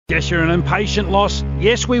Guess you're an impatient loss.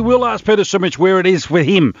 Yes, we will ask Peter Sumich where it is with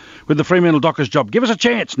him with the Fremantle Dockers job. Give us a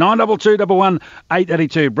chance. 922 11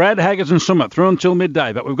 882. Brad Haggers and Sumit through until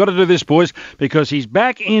midday. But we've got to do this, boys, because he's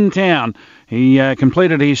back in town. He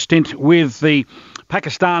completed his stint with the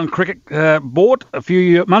Pakistan Cricket Board a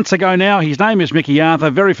few months ago now. His name is Mickey Arthur,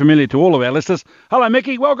 very familiar to all of our listeners. Hello,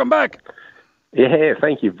 Mickey. Welcome back. Yeah,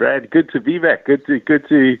 thank you, Brad. Good to be back. Good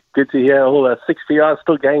to hear all 6 PRs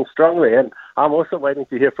still going strongly. And I'm also waiting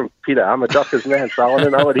to hear from Peter. I'm a Dockers man, so I want to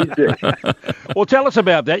know what he's doing. Well, tell us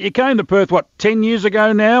about that. You came to Perth, 10 years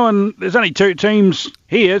ago now, and there's only 2 teams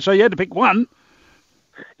here, so you had to pick one.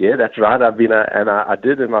 Yeah, that's right. I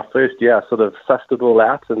did in my first year. I sort of sussed it all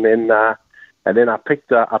out, and then I picked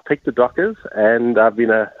the Dockers, and I've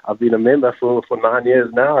been a member for 9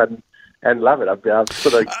 years now, and love it. I've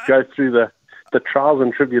sort of go through the trials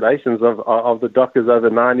and tribulations of the Dockers over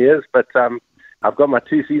 9 years, but I've got my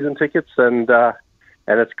 2 season tickets, and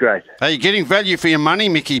it's great. Are you getting value for your money,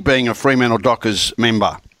 Mickey, being a Fremantle Dockers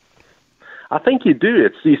member? I think you do.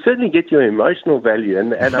 You certainly get your emotional value,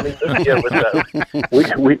 and I mean, this year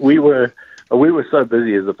we were so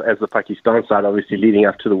busy as the Pakistan side, obviously leading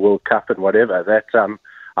up to the World Cup and whatever, that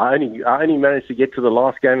I only managed to get to the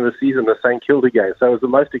last game of the season, the St Kilda game. So it was the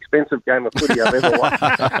most expensive game of footy I've ever watched.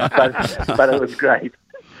 but it was great.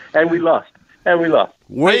 And we lost. How good's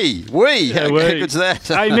that?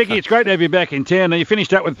 Hey, Mickey, it's great to have you back in town. Now, you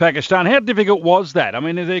finished up with Pakistan. How difficult was that? I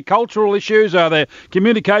mean, are there cultural issues? Are there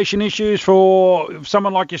communication issues for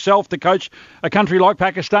someone like yourself to coach a country like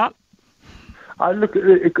Pakistan? Look,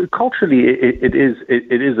 culturally, it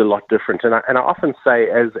is a lot different, and I often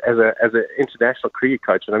say, as an international cricket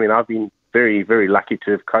coach, and I mean, I've been very, very lucky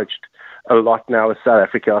to have coached a lot now with South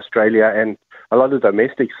Africa, Australia, and a lot of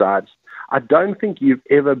domestic sides. I don't think you've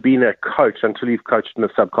ever been a coach until you've coached in the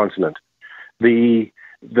subcontinent. The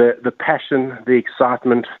passion, the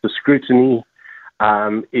excitement, the scrutiny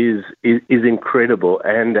is incredible,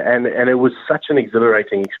 and it was such an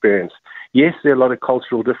exhilarating experience. Yes, there are a lot of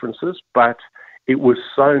cultural differences, but it was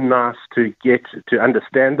so nice to get to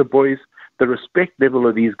understand the boys. The respect level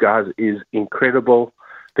of these guys is incredible.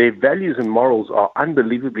 Their values and morals are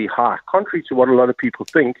unbelievably high, contrary to what a lot of people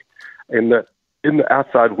think in the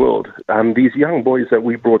outside world. These young boys that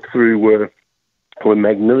we brought through were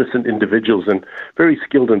magnificent individuals and very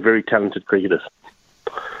skilled and very talented cricketers.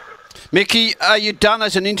 Mickey, are you done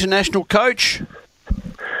as an international coach?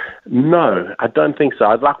 No, I don't think so.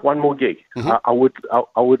 I'd like one more gig. Mm-hmm.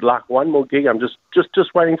 I would like one more gig. I'm just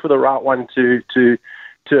waiting for the right one to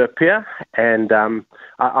appear, and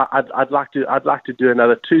I'd like to do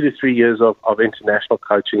another 2 to 3 years of international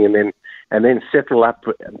coaching, and then settle up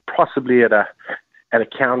possibly at a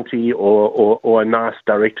county or a nice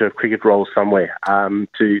director of cricket role somewhere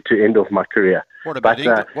to end off my career. What about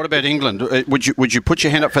England? What about England? Would you put your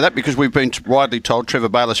hand up for that? Because we've been widely told Trevor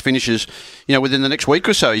Bayliss finishes, within the next week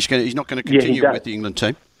or so. He's not going to continue with the England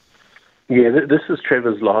team. Yeah, this is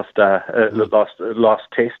Trevor's last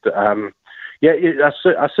test.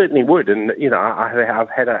 I certainly would, and I've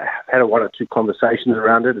had a 1 or 2 conversations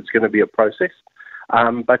around it. It's going to be a process.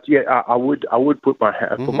 But yeah, I would put my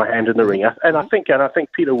hand in the ring, and I think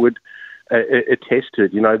Peter would attest to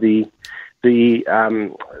it.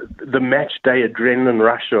 The match day adrenaline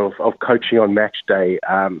rush of coaching on match day,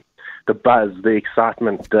 the buzz, the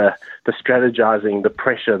excitement, the strategizing, the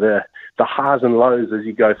pressure, the highs and lows as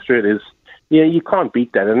you go through it is. Yeah, you can't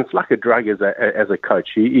beat that, and it's like a drug as a coach.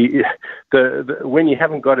 When you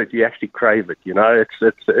haven't got it, you actually crave it.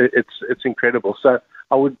 It's incredible. So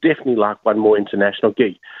I would definitely like one more international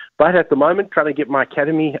gig, but at the moment, trying to get my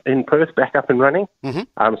academy in Perth back up and running.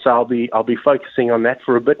 Mm-hmm. So I'll be focusing on that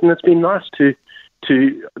for a bit, and it's been nice to.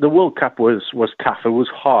 The World Cup was tough. It was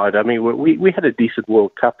hard. I mean, we had a decent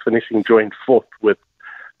World Cup, finishing joint 4th with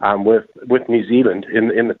New Zealand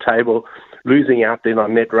in the table, losing out then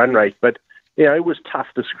on net run rate, but. Yeah, it was tough.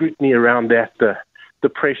 The scrutiny around that, the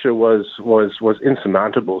pressure was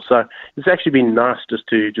insurmountable. So it's actually been nice just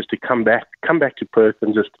to come back to Perth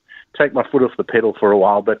and just take my foot off the pedal for a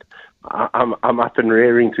while. But I'm up and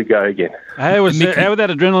raring to go again. How would that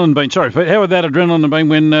adrenaline been? Sorry, how would that adrenaline been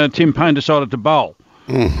when Tim Payne decided to bowl?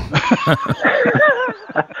 I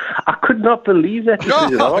could not believe that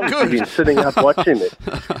decision. I've been sitting up watching it.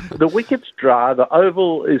 The wicket's dry. The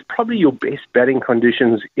oval is probably your best batting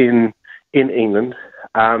conditions in England.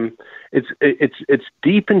 It's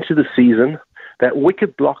deep into the season. That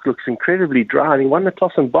wicket block looks incredibly dry, and he won the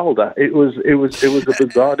toss and bowled. It was a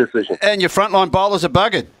bizarre decision. And your frontline bowlers are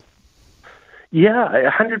buggered. Yeah,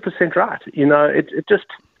 100% right. It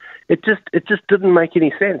just didn't make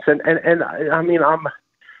any sense. And I mean,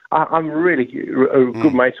 I'm really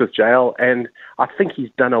good mates with JL, and I think he's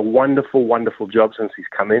done a wonderful, wonderful job since he's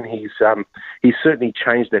come in. He's certainly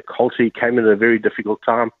changed their culture. He came in at a very difficult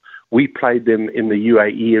time. We played them in the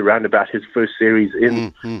UAE around about his first series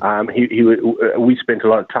in. We spent a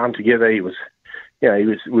lot of time together.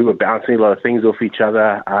 We were bouncing a lot of things off each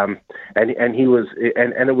other, and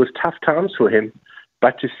it was tough times for him.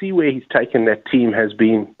 But to see where he's taken that team has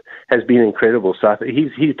been incredible. So I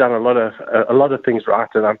think he's done a lot of things right,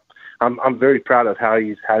 and I'm very proud of how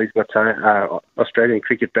he's got Australian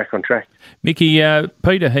cricket back on track. Mickey,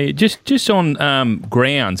 Peter here, just on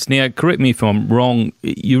grounds. Now, correct me if I'm wrong.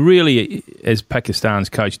 You really, as Pakistan's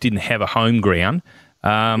coach, didn't have a home ground.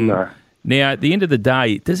 No. Now, at the end of the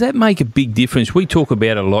day, does that make a big difference? We talk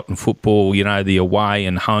about it a lot in football, the away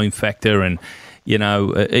and home factor, and,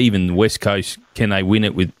 even the West Coast, can they win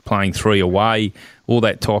it with playing 3 away, all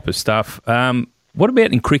that type of stuff. What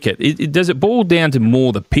about in cricket? Does it boil down to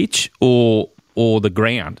more the pitch or the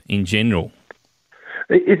ground in general?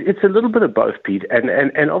 It's a little bit of both, Pete,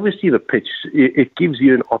 and obviously the pitch, it gives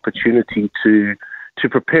you an opportunity to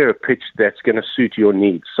prepare a pitch that's going to suit your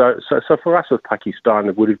needs. So for us with Pakistan,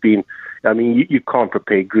 it would have been, you can't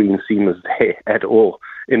prepare green seamers there at all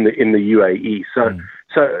in the UAE.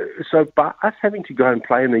 So by us having to go and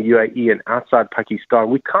play in the UAE and outside Pakistan,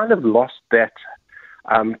 we kind of lost that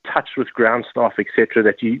touch with ground staff, etc.,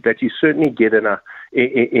 that you certainly get in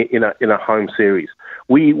a home series.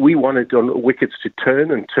 We wanted on wickets to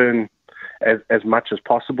turn as much as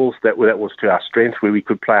possible. So that was to our strength, where we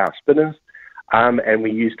could play our spinners. And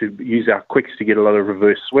we used to use our quicks to get a lot of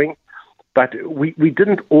reverse swing, but we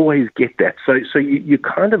didn't always get that. So you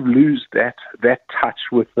kind of lose that touch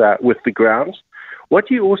with the grounds. What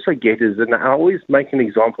you also get is, and I always make an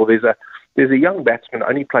example. There's a young batsman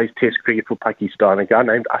only plays Test cricket for Pakistan, a guy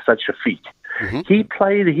named Asad Shafiq.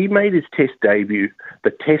 Mm-hmm. He made his Test debut,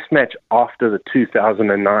 the Test match after the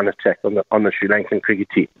 2009 attack on the Sri Lankan cricket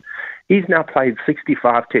team. He's now played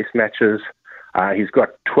 65 Test matches. He's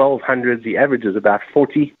got 1,200s. He averages about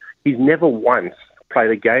 40. He's never once played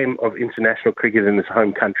a game of international cricket in his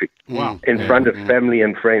home country. Wow. In front of family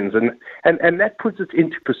and friends. And that puts it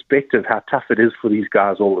into perspective how tough it is for these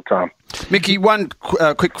guys all the time. Mickey, one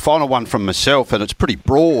quick final one from myself, and it's pretty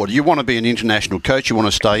broad. You want to be an international coach. You want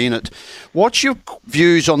to stay in it. What's your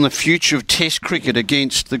views on the future of Test cricket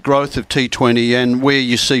against the growth of T20 and where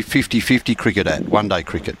you see 50-50 cricket at, one-day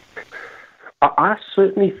cricket? I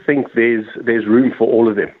certainly think there's room for all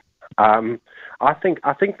of them. I think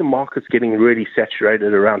the market's getting really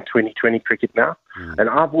saturated around 2020 cricket now, and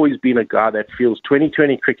I've always been a guy that feels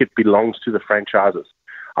 2020 cricket belongs to the franchises.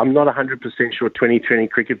 I'm not 100% sure 2020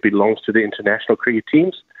 cricket belongs to the international cricket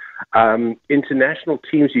teams. International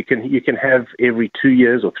teams you can have every 2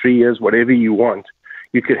 years or 3 years, whatever you want.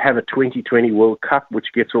 You could have a 2020 World Cup,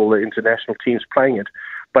 which gets all the international teams playing it,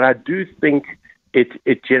 but I do think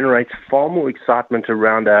it generates far more excitement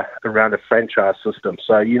around a franchise system.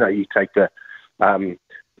 So you take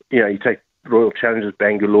you take Royal Challengers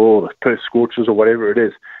Bangalore, the Perth Scorchers, or whatever it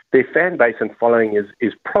is. Their fan base and following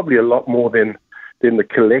is probably a lot more than the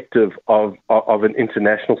collective of an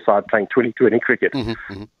international side playing 2020 cricket. Mm-hmm,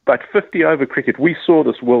 mm-hmm. But 50 over cricket, we saw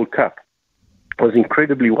this World Cup was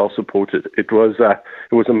incredibly well supported. It was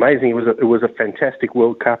amazing. It was a fantastic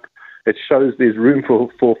World Cup. It shows there's room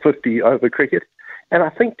for 50 over cricket. And I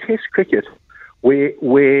think Test cricket, where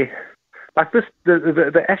like this,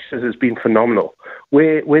 the Ashes has been phenomenal.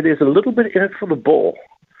 Where there's a little bit in it for the ball,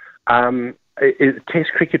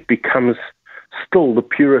 Test cricket becomes still the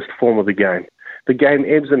purest form of the game. The game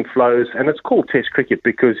ebbs and flows, and it's called Test cricket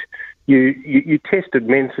because you test it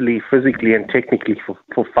mentally, physically, and technically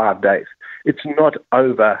for 5 days. It's not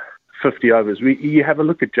over 50 overs. You have a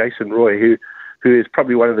look at Jason Roy, who is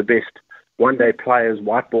probably one of the best one-day players,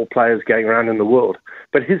 white ball players going around in the world.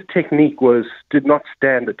 But his technique did not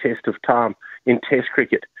stand the test of time in Test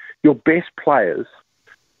cricket. Your best players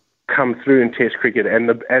come through in Test cricket,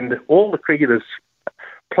 and all the cricketers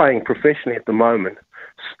playing professionally at the moment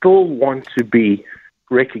still want to be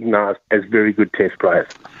recognised as very good Test players.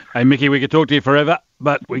 Hey, Mickey, we could talk to you forever,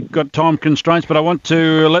 but we've got time constraints. But I want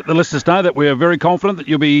to let the listeners know that we are very confident that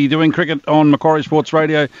you'll be doing cricket on Macquarie Sports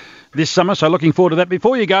Radio this summer, so looking forward to that.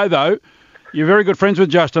 Before you go, though, you're very good friends with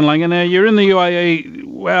Justin Langer. Now, you're in the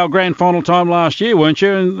UAE, grand final time last year, weren't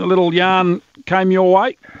you? And a little yarn came your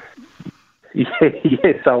way? Yeah,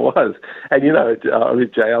 yes, I was. And,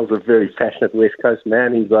 JL's a very passionate West Coast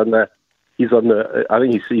man. He's on the I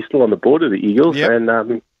think he's still on the board of the Eagles. Yep.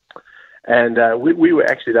 And they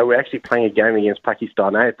were actually playing a game against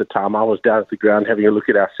Pakistan A at the time. I was down at the ground having a look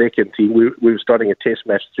at our second team. We were starting a Test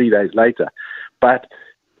match 3 days later. But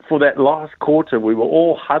for that last quarter, we were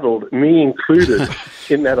all huddled, me included,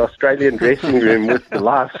 in that Australian dressing room with the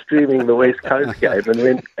live streaming the West Coast game.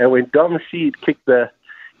 And when Dom Sheed kicked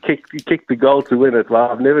the goal to win it, well,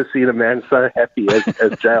 I've never seen a man so happy as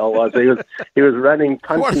JL was. He was running,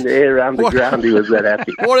 punching the air around the ground. He was that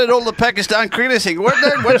happy. What did all the Pakistan cricketers think? What's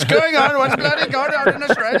going on? What's bloody going on in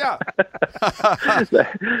Australia? they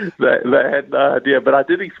had no idea, but I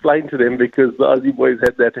did explain to them because the Aussie boys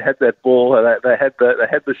had that ball. They had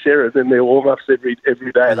the Sheriff in their warm ups every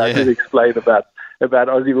day, and I did explain about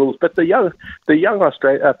Aussie rules. But the young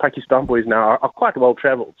Pakistan boys now are quite well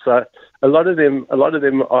travelled, so a lot of them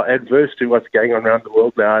are adverse to what's going on around the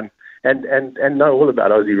world now, and know all about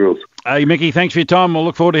Aussie rules. Hey, Mickey, thanks for your time. We'll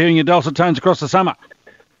look forward to hearing your dulcet tones across the summer.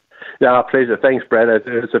 No, pleasure. Thanks, Brad.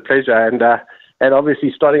 It's a pleasure, and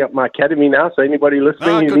obviously starting up my academy now, so anybody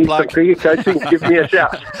listening who needs some cricket coaching, give me a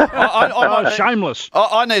shout. I'm shameless.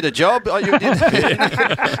 I need a job. I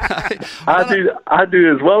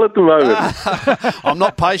do as well at the moment. I'm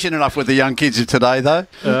not patient enough with the young kids of today, though.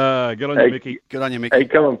 Good on you, Mickey. Good on you, Mickey. Hey,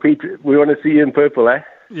 come on, Pete. We want to see you in purple, eh?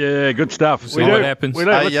 Yeah, good stuff. See what happens.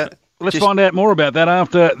 Let's find out more about that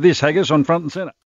after this, Haggis, on Front and Centre.